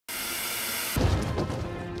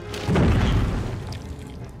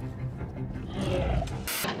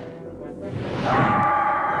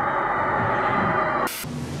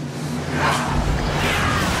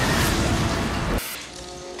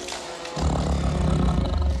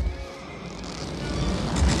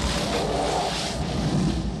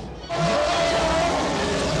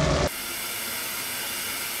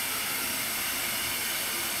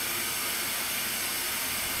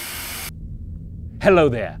Hello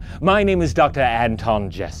there, my name is Dr.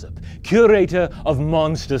 Anton Jessup, curator of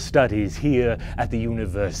monster studies here at the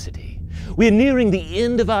university. We're nearing the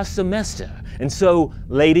end of our semester, and so,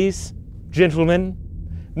 ladies, gentlemen,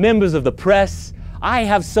 members of the press, I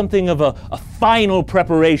have something of a final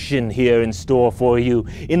preparation here in store for you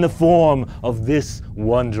in the form of this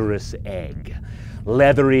wondrous egg.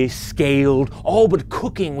 Leathery, scaled, all but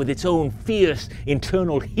cooking with its own fierce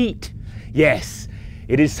internal heat. Yes,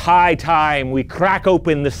 it is high time we crack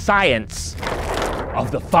open the science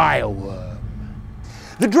of the fireworm.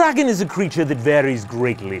 The dragon is a creature that varies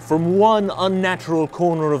greatly from one unnatural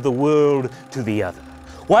corner of the world to the other.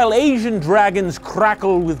 While Asian dragons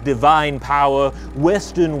crackle with divine power,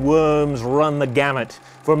 Western worms run the gamut,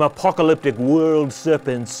 from apocalyptic world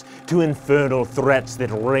serpents to infernal threats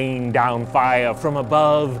that rain down fire from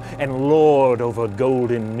above and lord over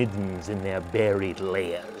golden middens in their buried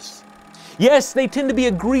lairs. Yes, they tend to be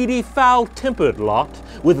a greedy, foul-tempered lot,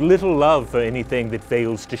 with little love for anything that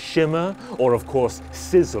fails to shimmer, or of course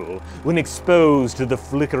sizzle, when exposed to the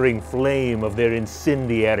flickering flame of their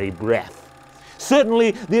incendiary breath.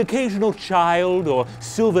 Certainly, the occasional child or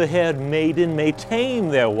silver-haired maiden may tame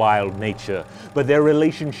their wild nature, but their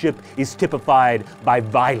relationship is typified by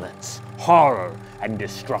violence, horror, and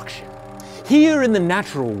destruction. Here in the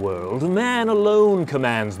natural world, man alone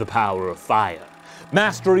commands the power of fire.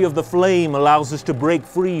 Mastery of the flame allows us to break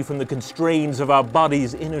free from the constraints of our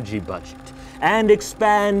body's energy budget and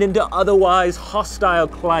expand into otherwise hostile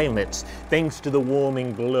climates thanks to the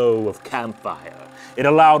warming glow of campfire. It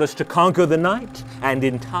allowed us to conquer the night and,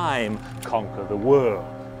 in time, conquer the world.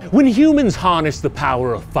 When humans harnessed the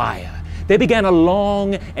power of fire, they began a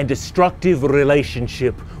long and destructive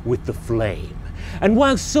relationship with the flame. And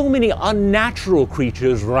while so many unnatural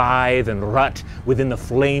creatures writhe and rut within the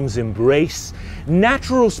flame's embrace,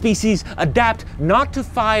 natural species adapt not to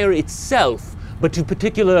fire itself, but to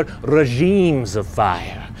particular regimes of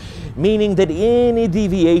fire, meaning that any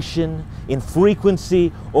deviation in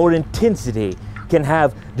frequency or intensity can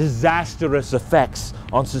have disastrous effects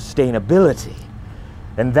on sustainability.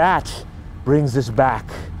 And that brings us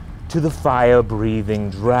back to the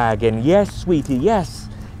fire-breathing dragon. Yes, sweetie, yes.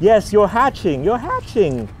 Yes, you're hatching.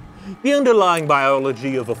 The underlying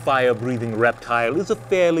biology of a fire-breathing reptile is a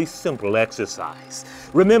fairly simple exercise.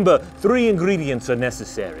 Remember, 3 ingredients are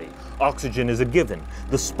necessary. Oxygen is a given.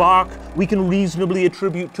 The spark we can reasonably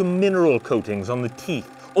attribute to mineral coatings on the teeth,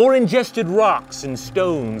 or ingested rocks and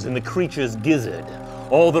stones in the creature's gizzard.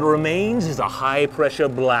 All that remains is a high-pressure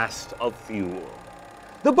blast of fuel.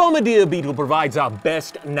 The bombardier beetle provides our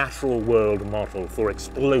best natural world model for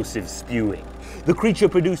explosive spewing. The creature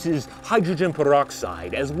produces hydrogen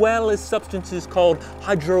peroxide as well as substances called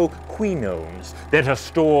hydroquinones that are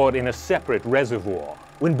stored in a separate reservoir.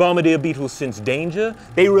 When bombardier beetles sense danger,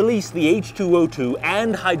 they release the H2O2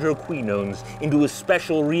 and hydroquinones into a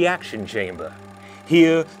special reaction chamber.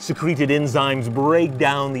 Here, secreted enzymes break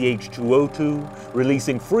down the H2O2,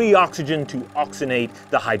 releasing free oxygen to oxygenate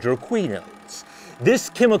the hydroquinones.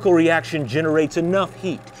 This chemical reaction generates enough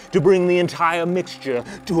heat to bring the entire mixture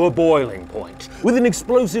to a boiling point. With an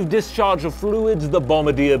explosive discharge of fluids, the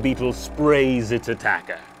bombardier beetle sprays its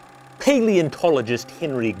attacker. Paleontologist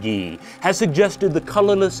Henry Gee has suggested the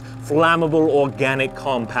colorless, flammable organic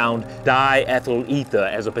compound diethyl ether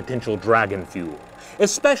as a potential dragon fuel,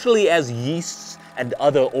 especially as yeasts and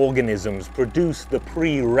other organisms produce the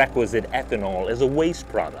prerequisite ethanol as a waste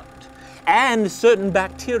product. And certain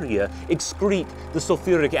bacteria excrete the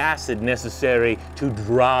sulfuric acid necessary to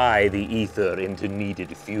dry the ether into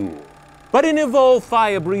needed fuel. But an evolved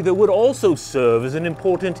fire breather would also serve as an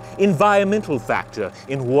important environmental factor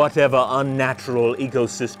in whatever unnatural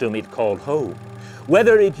ecosystem it called home.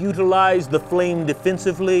 Whether it utilized the flame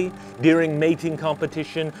defensively, during mating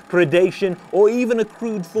competition, predation, or even a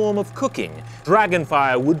crude form of cooking,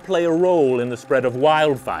 dragonfire would play a role in the spread of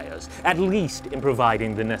wildfires, at least in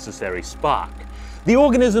providing the necessary spark. The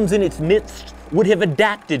organisms in its midst would have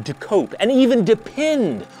adapted to cope and even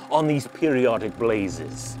depend on these periodic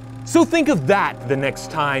blazes. So think of that the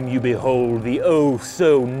next time you behold the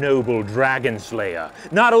oh-so-noble Dragonslayer.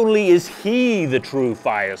 Not only is he the true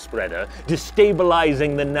fire spreader,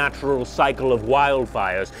 destabilizing the natural cycle of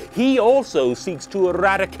wildfires, he also seeks to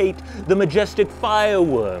eradicate the majestic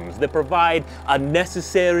fireworms that provide a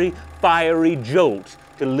necessary fiery jolt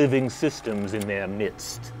to living systems in their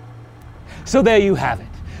midst. So there you have it.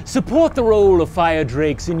 Support the role of fire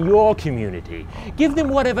drakes in your community. Give them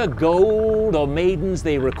whatever gold or maidens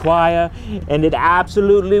they require, and it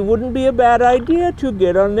absolutely wouldn't be a bad idea to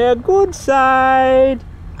get on their good side.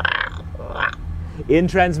 In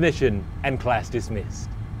transmission and class dismissed.